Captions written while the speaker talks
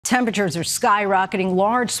Temperatures are skyrocketing.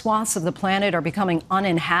 Large swaths of the planet are becoming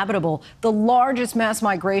uninhabitable. The largest mass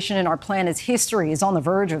migration in our planet's history is on the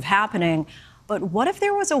verge of happening. But what if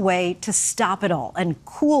there was a way to stop it all and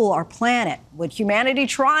cool our planet? Would humanity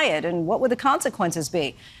try it? And what would the consequences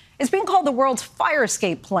be? It's being called the world's fire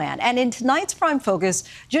escape plan. And in tonight's Prime Focus,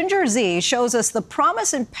 Ginger Zee shows us the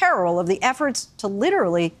promise and peril of the efforts to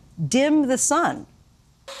literally dim the sun.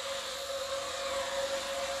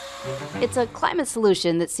 It's a climate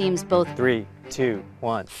solution that seems both 3, 2,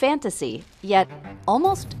 1. fantasy, yet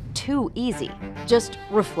almost too easy. Just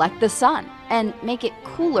reflect the sun and make it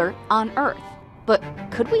cooler on Earth. But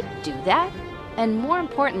could we do that? And more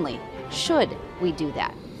importantly, should we do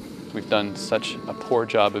that? We've done such a poor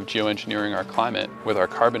job of geoengineering our climate with our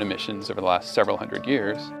carbon emissions over the last several hundred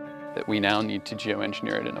years that we now need to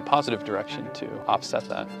geoengineer it in a positive direction to offset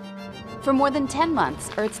that. For more than 10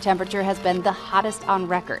 months, Earth's temperature has been the hottest on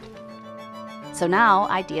record. So now,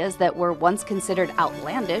 ideas that were once considered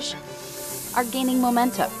outlandish are gaining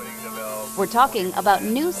momentum. We're talking about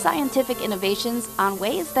new scientific innovations on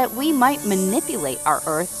ways that we might manipulate our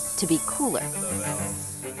Earth to be cooler.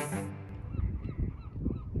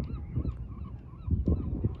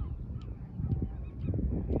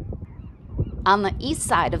 On the east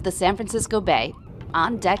side of the San Francisco Bay,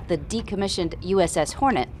 on deck the decommissioned USS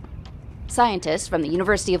Hornet, scientists from the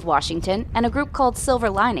University of Washington and a group called Silver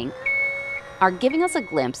Lining are giving us a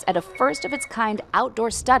glimpse at a first-of-its-kind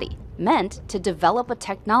outdoor study meant to develop a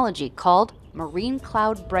technology called marine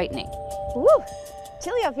cloud brightening. Woo!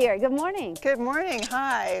 Chilly up here. Good morning. Good morning.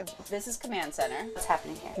 Hi. This is Command Center. What's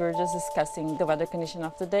happening here? We're just discussing the weather condition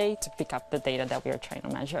of the day to pick up the data that we are trying to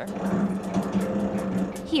measure.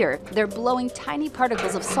 Here, they're blowing tiny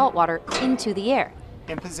particles of salt water into the air.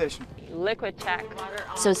 In position. Liquid check.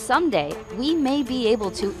 So someday, we may be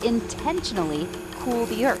able to intentionally cool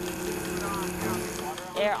the Earth.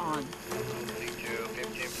 Air on.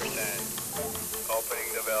 15%.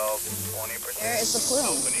 Opening the valve, 20%. There is the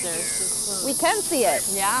plume. There's the plume. We can see it.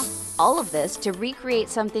 Yeah. All of this to recreate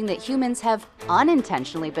something that humans have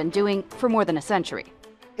unintentionally been doing for more than a century.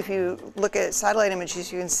 If you look at satellite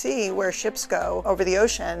images, you can see where ships go over the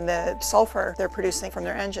ocean. The sulfur they're producing from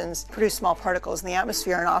their engines produce small particles in the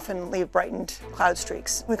atmosphere and often leave brightened cloud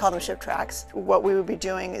streaks. We call them ship tracks. What we would be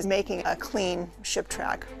doing is making a clean ship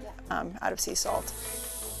track out of sea salt.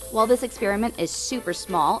 While this experiment is super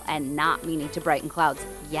small and not meaning to brighten clouds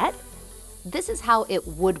yet, this is how it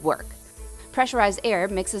would work. Pressurized air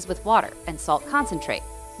mixes with water and salt concentrate.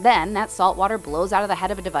 Then that salt water blows out of the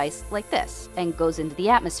head of a device like this and goes into the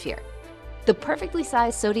atmosphere. The perfectly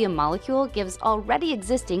sized sodium molecule gives already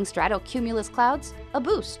existing stratocumulus clouds a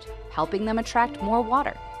boost, helping them attract more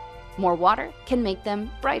water. More water can make them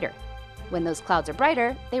brighter. When those clouds are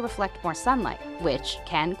brighter, they reflect more sunlight, which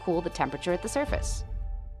can cool the temperature at the surface.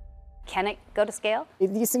 Can it go to scale?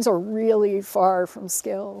 These things are really far from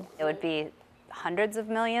scale. It would be hundreds of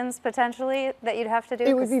millions potentially that you'd have to do?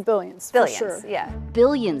 It would be billions, Billions, for sure. Yeah.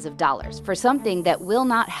 Billions of dollars for something that will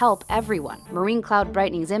not help everyone. Marine cloud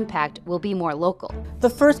brightening's impact will be more local. The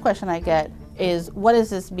first question I get is, what does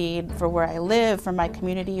this mean for where I live, for my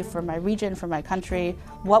community, for my region, for my country?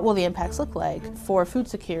 What will the impacts look like for food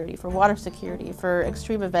security, for water security, for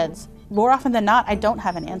extreme events? More often than not, I don't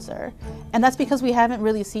have an answer. And that's because we haven't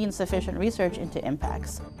really seen sufficient research into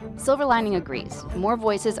impacts. Silver Lining agrees. More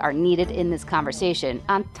voices are needed in this conversation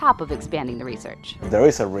on top of expanding the research. There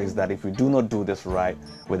is a risk that if we do not do this right,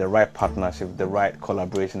 with the right partnership, the right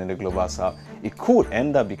collaboration in the Global South, it could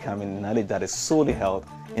end up becoming knowledge that is solely held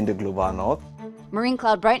in the Global North. Marine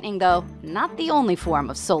cloud brightening, though, not the only form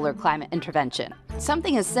of solar climate intervention.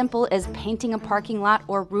 Something as simple as painting a parking lot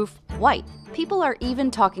or roof white. People are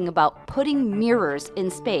even talking about putting mirrors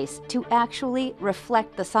in space to actually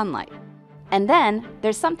reflect the sunlight. And then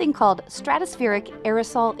there's something called stratospheric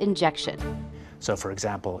aerosol injection. So for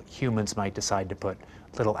example, humans might decide to put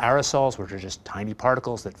little aerosols, which are just tiny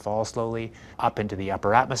particles that fall slowly up into the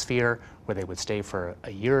upper atmosphere, where they would stay for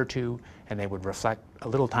a year or two, and they would reflect a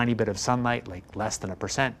little tiny bit of sunlight, like less than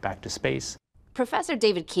 1%, back to space. Professor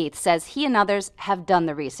David Keith says he and others have done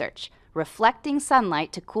the research. Reflecting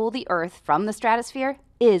sunlight to cool the Earth from the stratosphere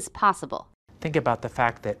is possible. Think about the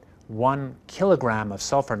fact that 1 kilogram of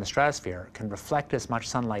sulfur in the stratosphere can reflect as much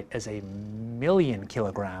sunlight as 1,000,000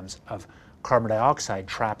 kilograms of carbon dioxide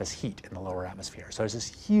trap as heat in the lower atmosphere. So there's this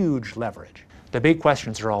huge leverage. The big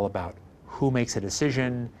questions are all about who makes a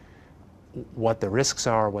decision, what the risks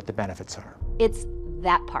are, what the benefits are. It's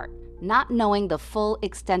that part, not knowing the full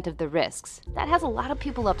extent of the risks, that has a lot of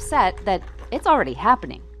people upset that it's already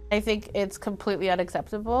happening. I think it's completely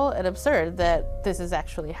unacceptable and absurd that this is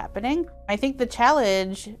actually happening. I think the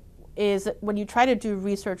challenge is when you try to do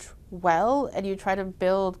research well and you try to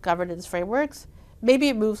build governance frameworks, maybe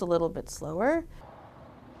it moves a little bit slower.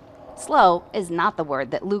 Slow is not the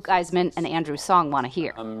word that Luke Eisman and Andrew Song want to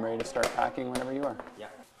hear. I'm ready to start packing whenever you are. Yeah.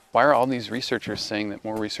 Why are all these researchers saying that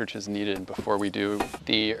more research is needed before we do?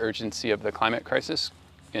 The urgency of the climate crisis,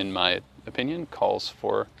 in my opinion, calls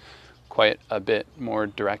for quite a bit more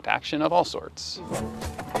direct action of all sorts.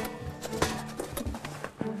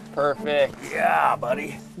 Perfect. Yeah,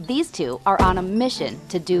 buddy. These two are on a mission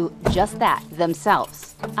to do just that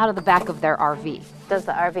themselves, out of the back of their RV. Does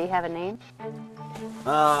the RV have a name?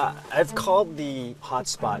 I've called the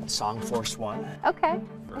hotspot Song Force 1. Okay.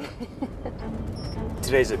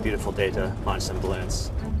 Today's a beautiful day to launch some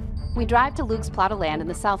balloons. We drive to Luke's plot of land in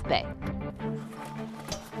the South Bay.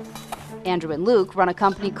 Andrew and Luke run a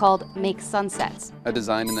company called Make Sunsets. I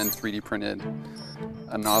designed and then 3D printed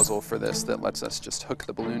a nozzle for this that lets us just hook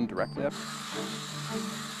the balloon directly up.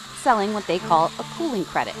 Selling what they call a cooling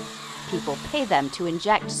credit. People pay them to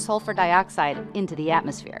inject sulfur dioxide into the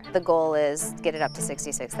atmosphere. The goal is to get it up to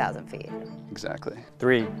 66,000 feet. Exactly.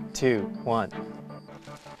 3, 2, 1.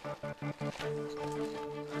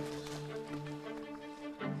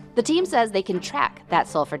 The team says they can track that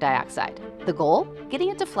sulfur dioxide. The goal? Getting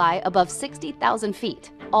it to fly above 60,000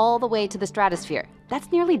 feet, all the way to the stratosphere.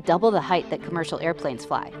 That's nearly double the height that commercial airplanes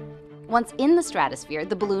fly. Once in the stratosphere,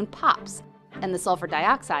 the balloon pops, and the sulfur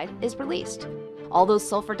dioxide is released. All those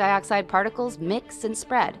sulfur dioxide particles mix and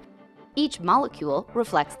spread. Each molecule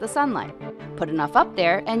reflects the sunlight. Put enough up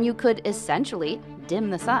there, and you could essentially dim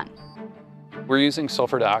the sun. We're using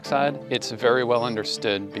sulfur dioxide. It's very well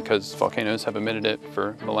understood because volcanoes have emitted it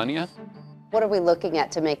for millennia. What are we looking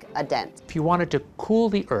at to make a dent? If you wanted to cool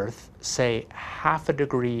the Earth, say 0.5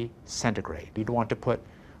 degree centigrade, you'd want to put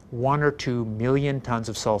 1 or 2 million tons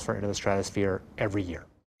of sulfur into the stratosphere every year.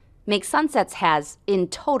 Make Sunsets has, in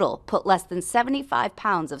total, put less than 75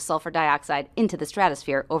 pounds of sulfur dioxide into the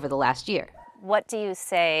stratosphere over the last year. What do you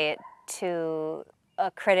say to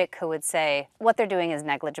a critic who would say what they're doing is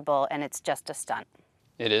negligible and it's just a stunt?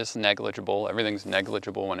 It is negligible. Everything's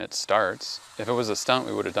negligible when it starts. If it was a stunt,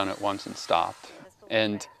 we would have done it once and stopped.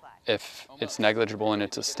 And if it's negligible and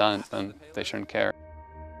it's a stunt, then they shouldn't care.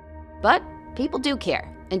 But people do care.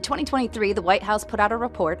 In 2023, the White House put out a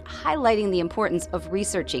report highlighting the importance of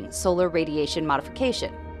researching solar radiation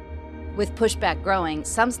modification. With pushback growing,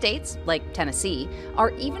 some states, like Tennessee,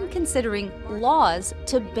 are even considering laws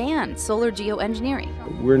to ban solar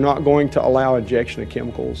geoengineering. We're not going to allow injection of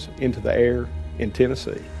chemicals into the air in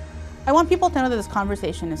Tennessee. I want people to know that this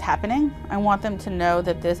conversation is happening. I want them to know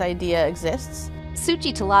that this idea exists.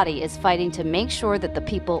 Suchi Talati is fighting to make sure that the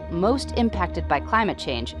people most impacted by climate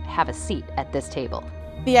change have a seat at this table.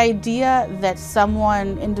 The idea that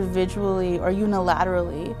someone individually or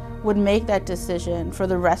unilaterally would make that decision for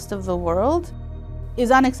the rest of the world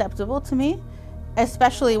is unacceptable to me,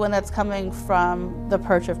 especially when that's coming from the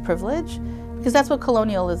perch of privilege, because that's what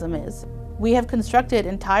colonialism is. We have constructed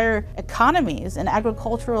entire economies and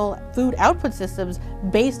agricultural food output systems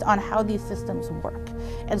based on how these systems work.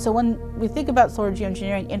 And so when we think about solar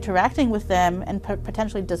geoengineering interacting with them and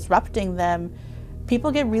potentially disrupting them,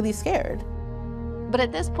 people get really scared. But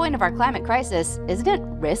at this point of our climate crisis, isn't it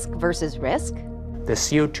risk versus risk? The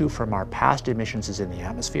CO2 from our past emissions is in the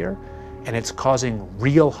atmosphere, and it's causing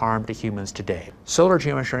real harm to humans today. Solar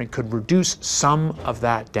geoengineering could reduce some of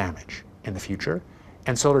that damage in the future,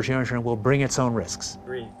 and solar geoengineering will bring its own risks.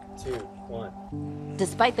 3, 2, 1.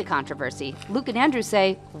 Despite the controversy, Luke and Andrew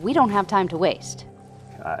say we don't have time to waste.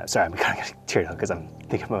 Sorry, I'm kind of teared up because I'm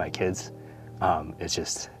thinking about my kids.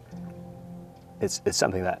 It's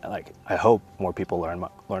something that, like, I hope more people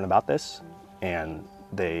learn about this, and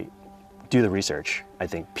they do the research. I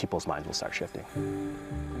think people's minds will start shifting.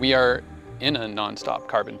 We are in a nonstop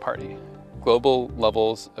carbon party. Global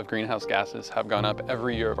levels of greenhouse gases have gone up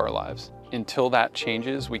every year of our lives. Until that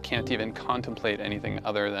changes, we can't even contemplate anything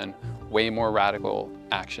other than way more radical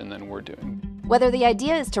action than we're doing. Whether the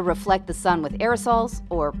idea is to reflect the sun with aerosols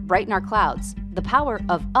or brighten our clouds, the power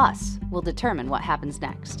of us will determine what happens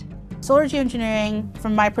next. Solar geoengineering,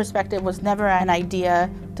 from my perspective, was never an idea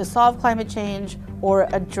to solve climate change or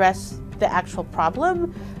address the actual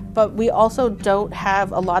problem, but we also don't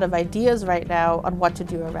have a lot of ideas right now on what to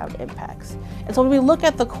do around impacts. And so when we look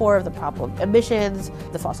at the core of the problem, emissions,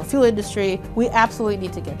 the fossil fuel industry, we absolutely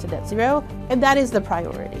need to get to net zero, and that is the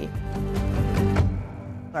priority.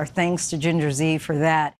 Our thanks to Ginger Zee for that.